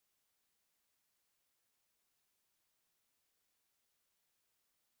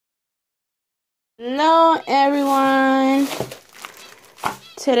Hello everyone.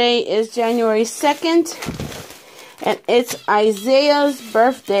 Today is January 2nd and it's Isaiah's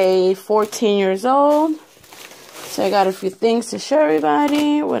birthday, 14 years old. So I got a few things to show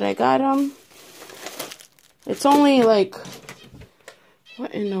everybody what I got him. It's only like,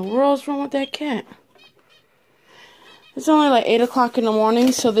 what in the world's wrong with that cat? It's only like 8 o'clock in the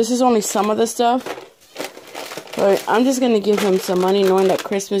morning, so this is only some of the stuff. But I'm just going to give him some money knowing that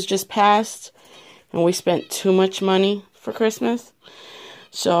Christmas just passed. And we spent too much money for Christmas.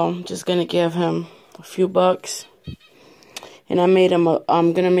 So I'm just going to give him a few bucks. And I'm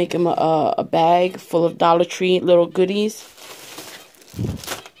going to make him a bag full of Dollar Tree little goodies.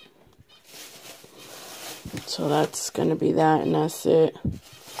 So that's going to be that, and that's it.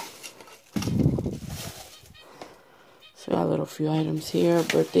 So I got a little few items here.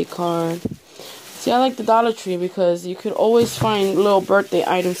 Birthday card. See, I like the Dollar Tree because you could always find little birthday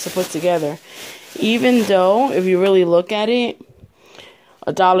items to put together. Even though, if you really look at it,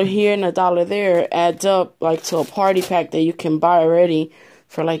 $1 here and $1 there adds up like to a party pack that you can buy already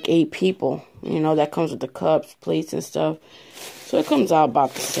for like 8 people. You know, that comes with the cups, plates, and stuff. So it comes out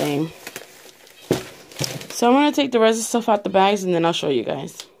about the same. So I'm going to take the rest of the stuff out the bags and then I'll show you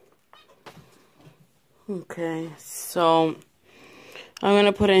guys. Okay, so I'm going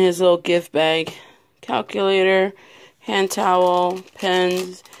to put in his little gift bag. Calculator, hand towel,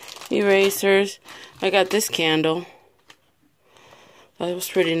 pens, erasers. I got this candle. That was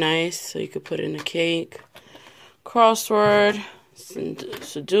pretty nice. So you could put in a cake. Crossword. Some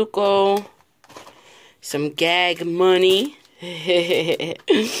Sudoku. Some gag money. I'm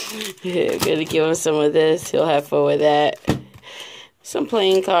gonna give him some of this. He'll have fun with that. Some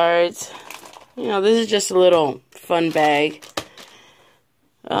playing cards. You know, this is just a little fun bag.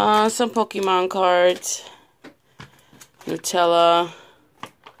 Some Pokemon cards. Nutella.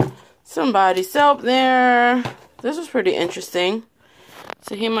 Some body soap there. This was pretty interesting.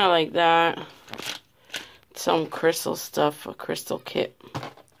 So he might like that. Some crystal stuff, a crystal kit.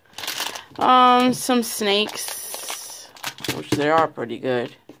 Some snakes, which they are pretty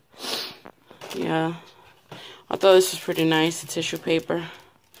good. Yeah. I thought this was pretty nice, the tissue paper.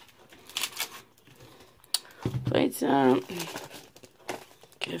 Plates up.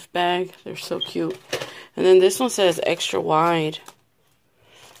 Gift bag. They're so cute. And then this one says extra wide.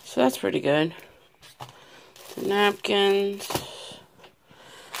 So that's pretty good. The napkins.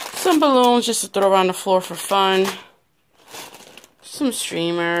 Some balloons just to throw around the floor for fun. Some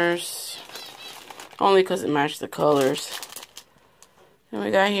streamers. Only because it matched the colors. And we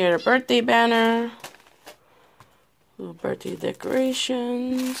got here the birthday banner. Little birthday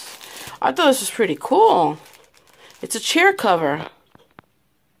decorations. I thought this was pretty cool. It's a chair cover.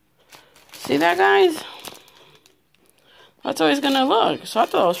 See that, guys? That's how it's gonna look. So I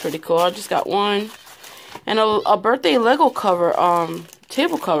thought it was pretty cool. I just got one. And a birthday Lego cover,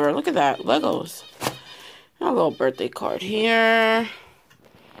 table cover. Look at that. Legos. And a little birthday card here.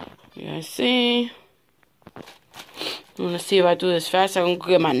 You guys see? I'm gonna see if I do this fast. I'm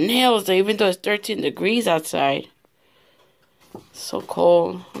gonna get my nails done, even though it's 13 degrees outside. It's so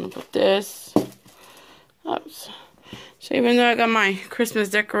cold. I'm gonna put this. Oops. So even though I got my Christmas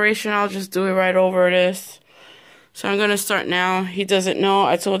decoration, I'll just do it right over this. So I'm going to start now. He doesn't know.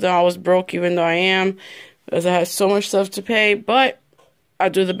 I told him I was broke, even though I am, because I have so much stuff to pay. But I'll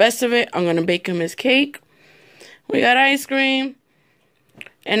do the best of it. I'm going to bake him his cake. We got ice cream.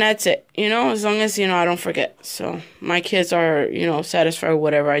 And that's it. You know, as long as, I don't forget. So my kids are, satisfied with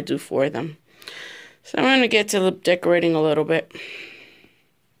whatever I do for them. So I'm going to get to decorating a little bit.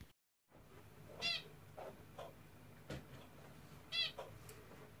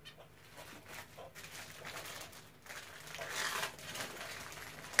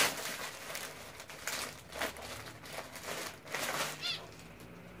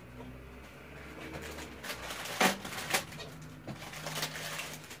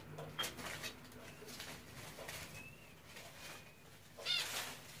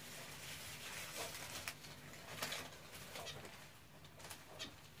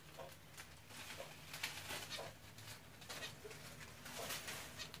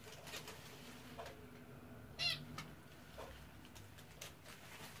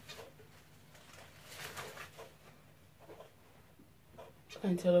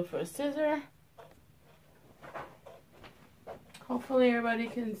 Until look for a scissor. Hopefully everybody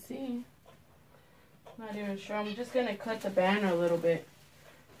can see. Not even sure. I'm just going to cut the banner a little bit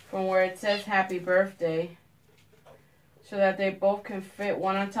from where it says happy birthday so that they both can fit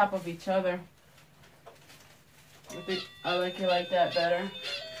one on top of each other. I like it like that better.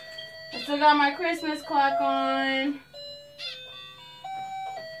 I still got my Christmas clock on.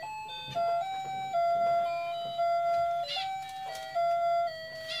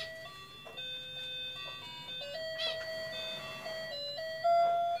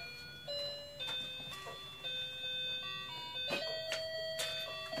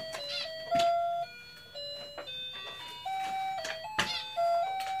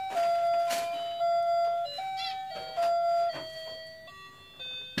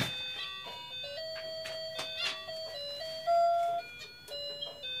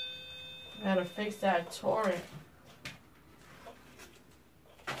 gotta fix that torrent.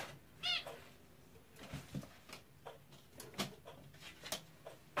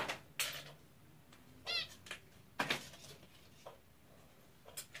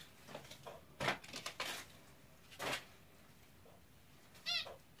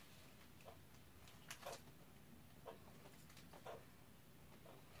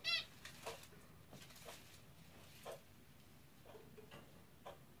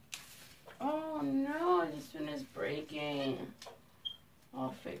 Oh no, this one is breaking.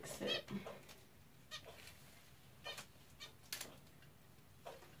 I'll fix it.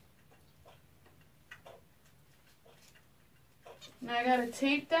 Now I gotta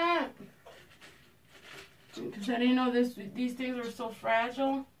tape that. Because I didn't know these things were so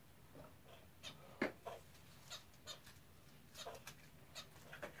fragile.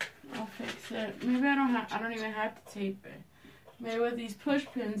 I'll fix it. Maybe I don't even have to tape it. Maybe with these push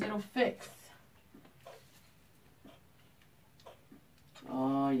pins it'll fix.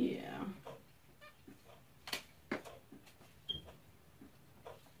 Oh yeah.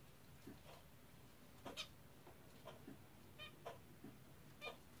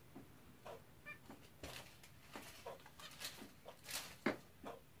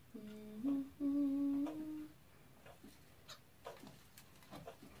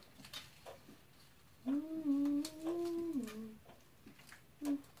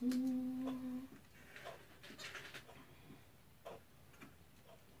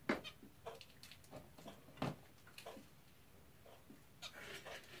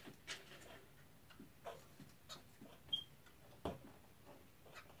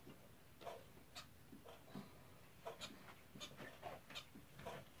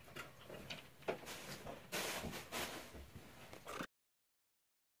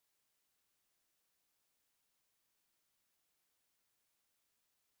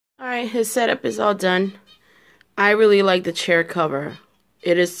 Alright, his setup is all done. I really like the chair cover.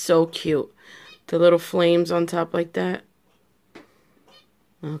 It is so cute. The little flames on top like that.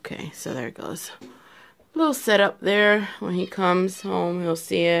 Okay, so there it goes. Little setup there. When he comes home, he'll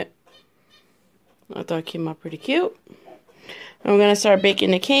see it. I thought it came out pretty cute. I'm going to start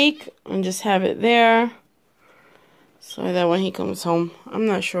baking the cake and just have it there. So that when he comes home, I'm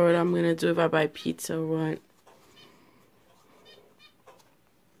not sure what I'm going to do, if I buy pizza or what.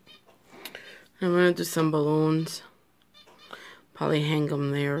 I'm going to do some balloons. Probably hang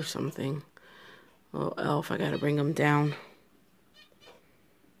them there or something. Little elf, I got to bring them down.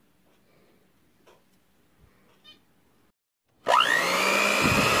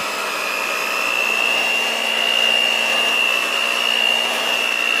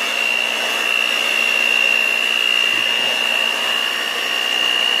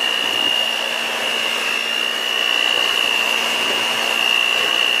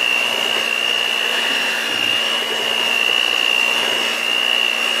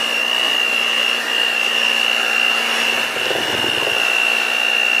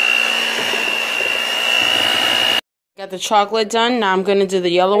 Got the chocolate done. Now I'm going to do the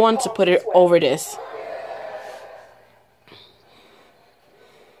yellow one to put it over this.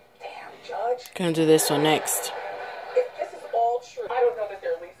 Gonna do this one next. If this is all true, I don't know that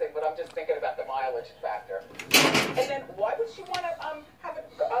they're leasing, but I'm just thinking about the mileage factor. And then why would she want to have it?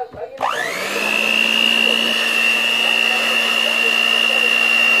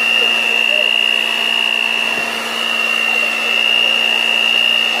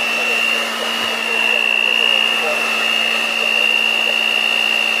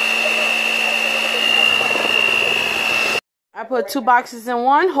 I put 2 boxes in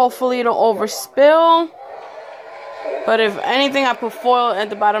one. Hopefully it'll overspill. But if anything, I put foil at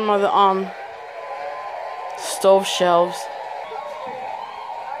the bottom of the stove shelves.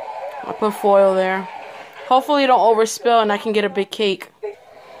 I put foil there. Hopefully it don't overspill and I can get a big cake.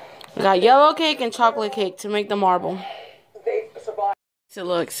 I got yellow cake and chocolate cake to make the marble. So it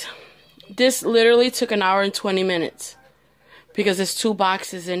looks. This literally took an hour and 20 minutes. Because there's 2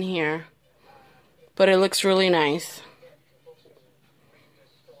 boxes in here. But it looks really nice.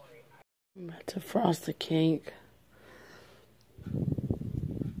 I'm about to frost the cake.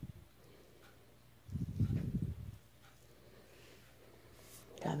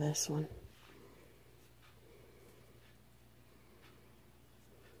 Got this one.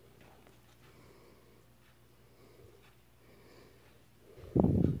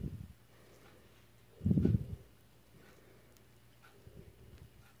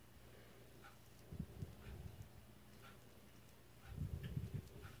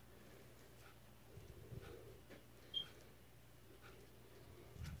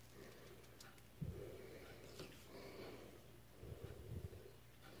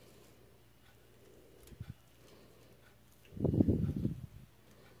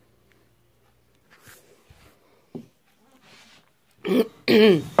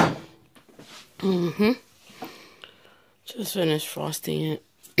 Just finished frosting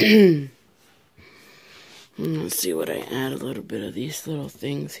it. Let's see what I add. A little bit of these little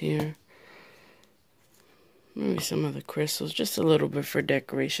things here. Maybe some of the crystals. Just a little bit for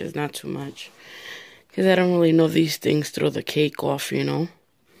decorations. Not too much. Because I don't really know these things throw the cake off, you know.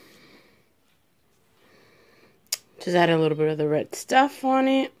 Just add a little bit of the red stuff on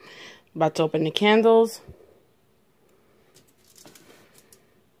it. About to open the candles.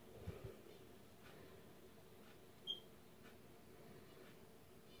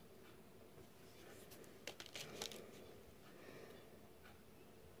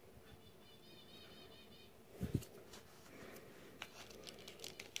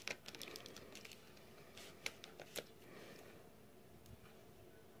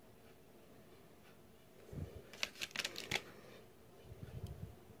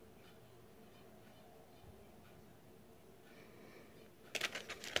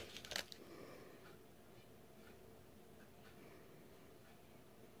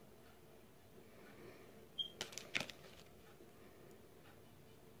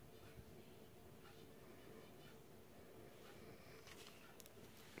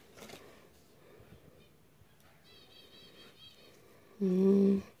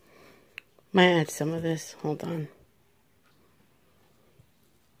 Might add some of this. Hold on.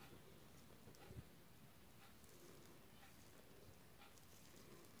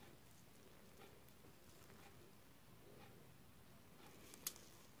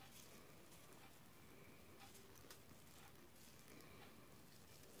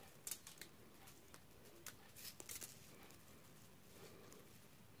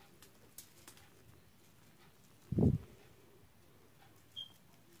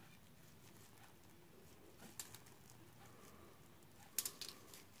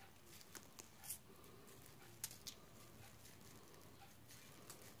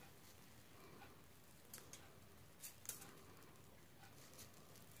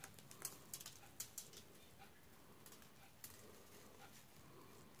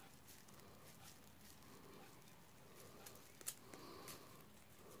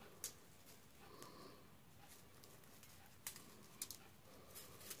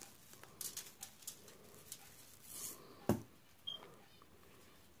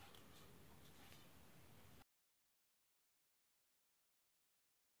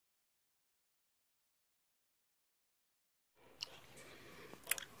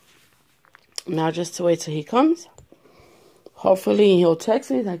 Now just to wait till he comes. Hopefully he'll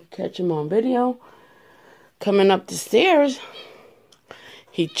text me. I can catch him on video. Coming up the stairs.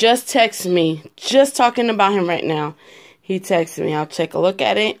 He just texted me. Just talking about him right now. He texted me. I'll take a look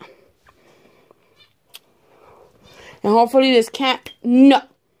at it. And hopefully this cat, no,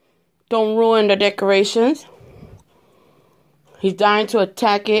 don't ruin the decorations. He's dying to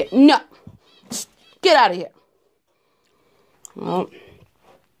attack it. No. Get out of here. Well,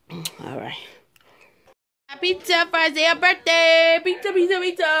 all right. Pizza for Isaiah's birthday. Pizza, pizza,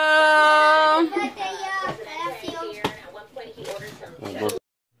 pizza.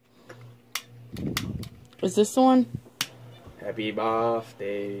 Is this the one? Happy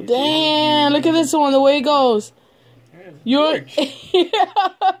birthday. Damn, look at this one, the way it goes. You're yeah.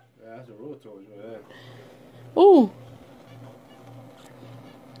 That's a real torch right there. Ooh.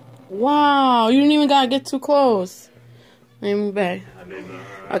 Wow, you didn't even gotta get too close. Let me move back.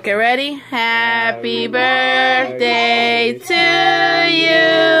 Okay, ready? Happy birthday to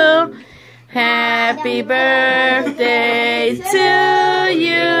you. Happy birthday to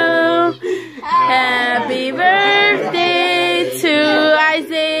you. Happy birthday to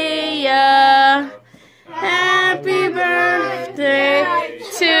Isaiah. Happy birthday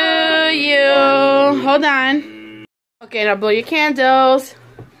to you. Hold on. Okay, now blow your candles.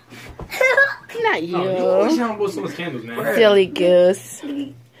 Not you. Always trying to blow someone's candles, man. Silly goose.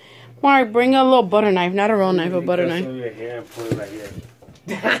 Mark, bring a little butter knife. Not a real knife, a butter knife.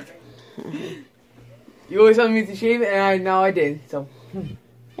 You always told me to shave it, and now I did, so.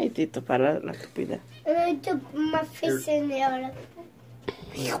 Ay, Tito, para la estúpida. I took my face in there.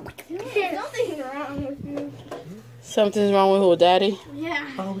 Something's wrong with you. Something's wrong with who, Daddy? Yeah.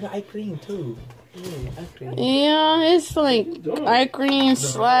 Oh, we got eye cream, too. Yeah, it's like eye cream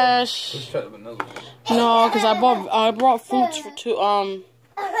slash. No, because I brought fruits for two.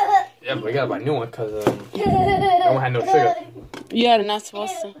 Yeah, but we gotta buy a new one because that one had no sugar. Yeah, they're not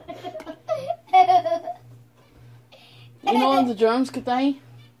supposed to. You know the germs que tá aí?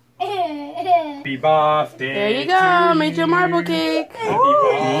 Happy birthday. There you go. Made your marble cake.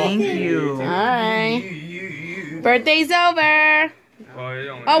 Thank you. All right. Birthday's over.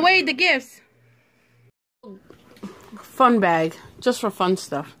 Oh wait, the gifts. Fun bag. Just for fun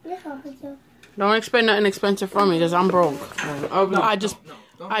stuff. Yeah, Papa Joe. Don't expect nothing expensive from me because I'm broke. No, I just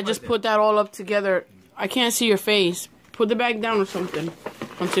put that all up together. I can't see your face. Put the bag down or something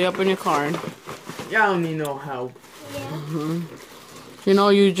until you're up in your car. Yeah, I don't need no help. Yeah. You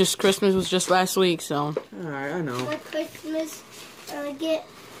know, Christmas was just last week, so. Alright, I know. For Christmas, I get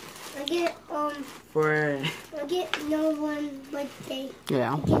no one birthday.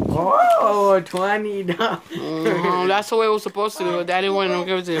 Yeah. Oh, $20. That's the way it was supposed to do. Daddy wanted to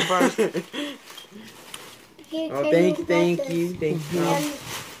give it to you first. Oh, thank you. And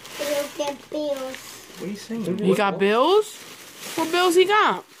we'll get bills. What are you saying? He got bills? What bills he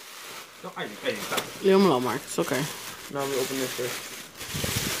got? No, hey, stop. Leave him alone, Mark. It's okay. Now I'm gonna open this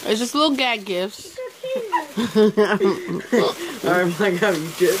first. It's just little gag gifts. Alright, my God, you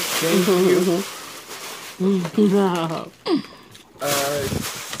just thank you.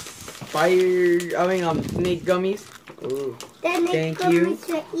 Snake gummies. Ooh. Then Thank it's you.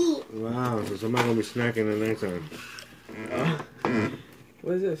 to eat. Wow, so somebody's gonna be snacking the next time.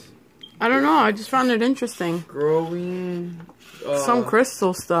 What is this? I don't know. I just found it interesting. Growing. Some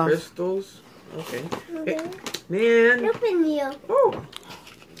crystal stuff. Crystals. Okay. Okay. Man. Open you. Oh.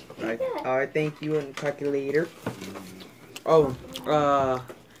 Alright, thank you. And calculator. Oh,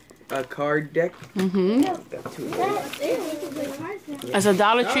 a card deck. Mm-hmm. That's It's a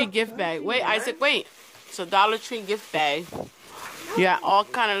Dollar Tree gift bag. Wait, Isaac, wait. It's a Dollar Tree gift bag. Yeah, all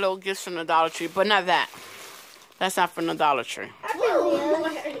kind of little gifts from the Dollar Tree, but not that. That's not from the Dollar Tree. Well,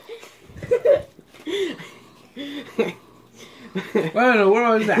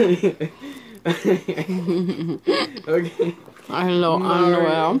 what was that? Okay.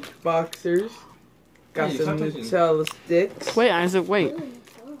 Hello. Boxers. Got Hey, some stop touching. Nutella sticks. Wait, Isaac, wait.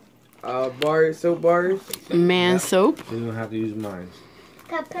 Soap bars. Man soap. You don't have to use mine.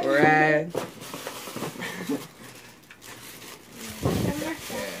 Rad.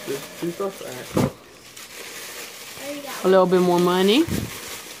 Just two stuff. A little bit more money.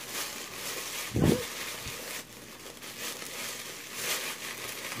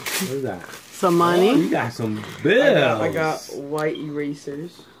 What is that? Some money. You got some bills. I got white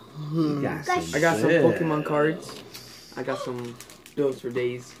erasers. You got some I got some bills. Pokemon cards. I got some bills for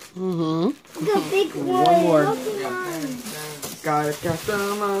days. Mm-hmm. The big one. One more. Pokemon.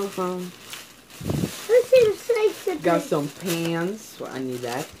 Got some pans. Well, I need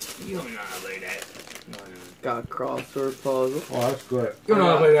that. You don't know how to play that. No. Got a crossword puzzle. Oh, that's good. You don't know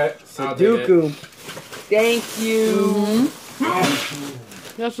how to play that. Sudoku. Thank you.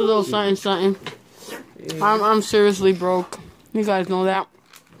 That's a little something. I'm seriously broke. You guys know that.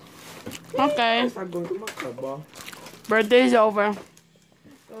 Okay. Stop going to my club ball. Birthday's over.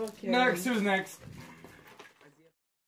 Okay. Next, who's next?